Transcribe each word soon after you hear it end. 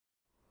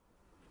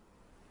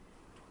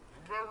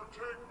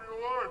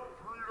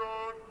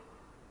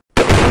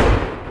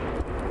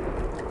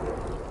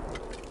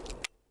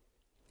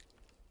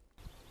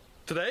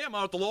Today I'm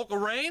out at the local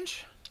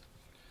range.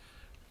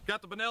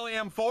 Got the Benelli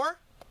M4.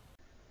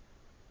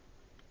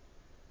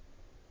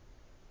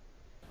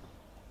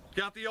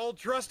 Got the old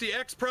trusty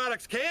X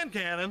Products can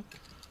cannon.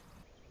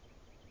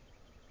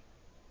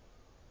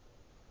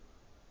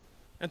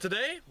 And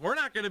today we're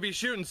not going to be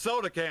shooting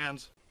soda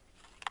cans.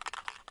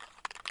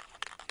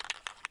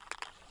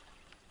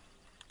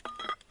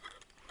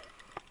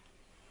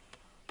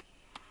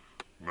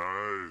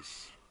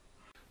 Nice.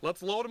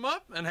 Let's load them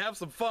up and have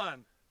some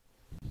fun.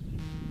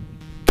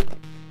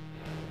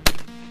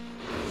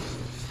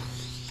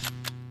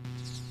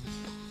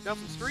 Got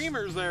some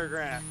streamers there,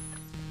 Grant.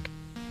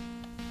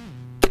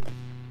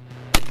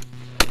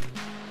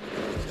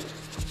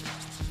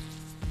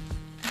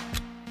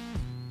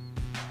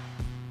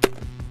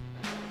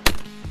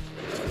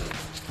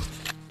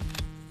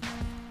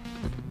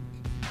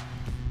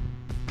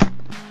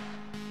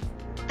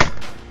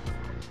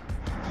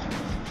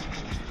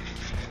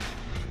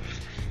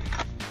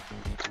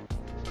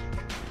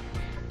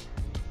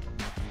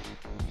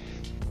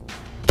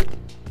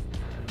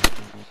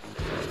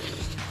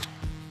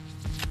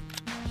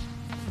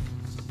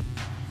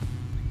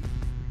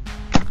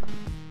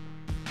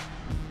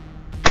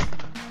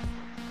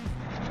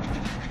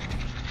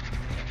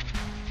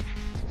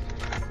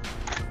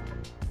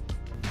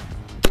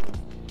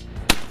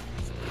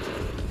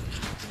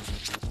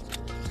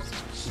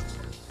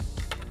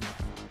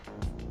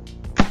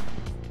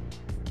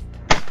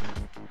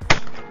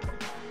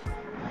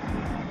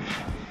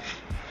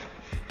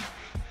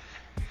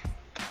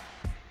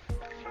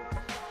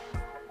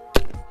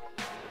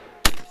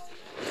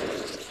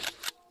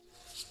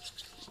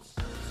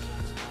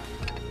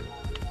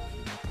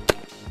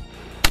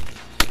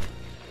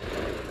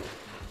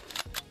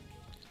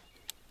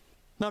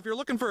 Now if you're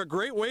looking for a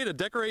great way to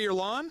decorate your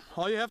lawn,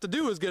 all you have to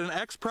do is get an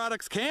X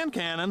Products can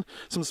cannon,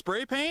 some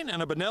spray paint, and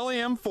a Benelli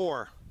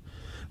M4.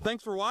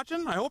 Thanks for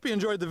watching. I hope you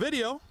enjoyed the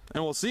video,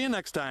 and we'll see you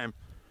next time.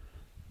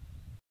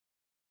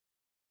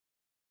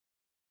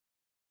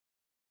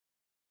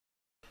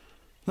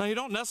 Now you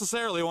don't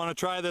necessarily want to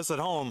try this at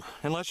home,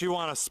 unless you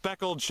want a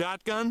speckled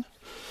shotgun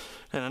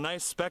and a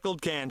nice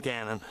speckled can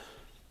cannon.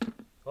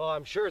 Well,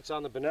 I'm sure it's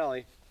on the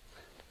Benelli.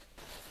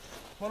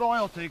 What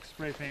oil takes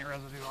spray paint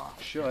residue off?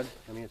 Should.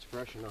 I mean, it's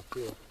fresh enough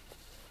too.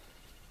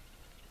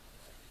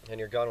 And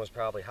your gun was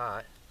probably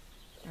hot.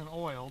 And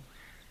oiled.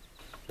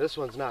 This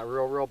one's not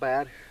real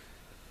bad.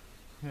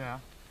 Yeah.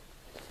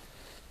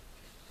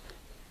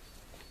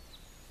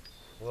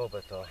 A little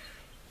bit though.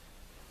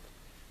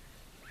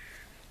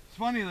 It's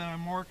funny that I'm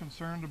more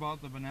concerned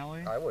about the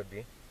Benelli I would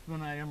be.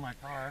 than I am my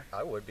car.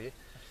 I would be.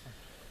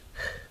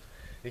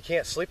 You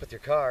can't sleep with your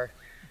car.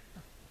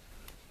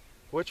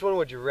 Which one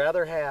would you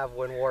rather have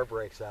when war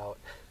breaks out?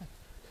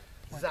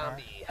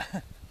 Zombie.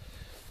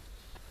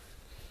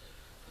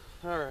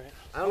 Alright.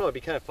 I don't know, it'd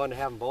be kind of fun to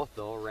have them both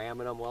though,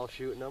 ramming them while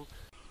shooting them.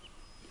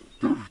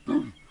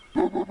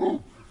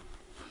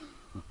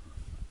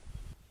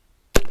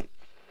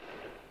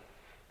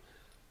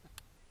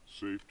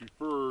 Safety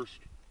first.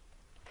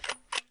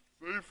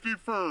 Safety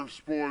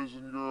first, boys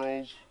and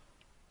girls.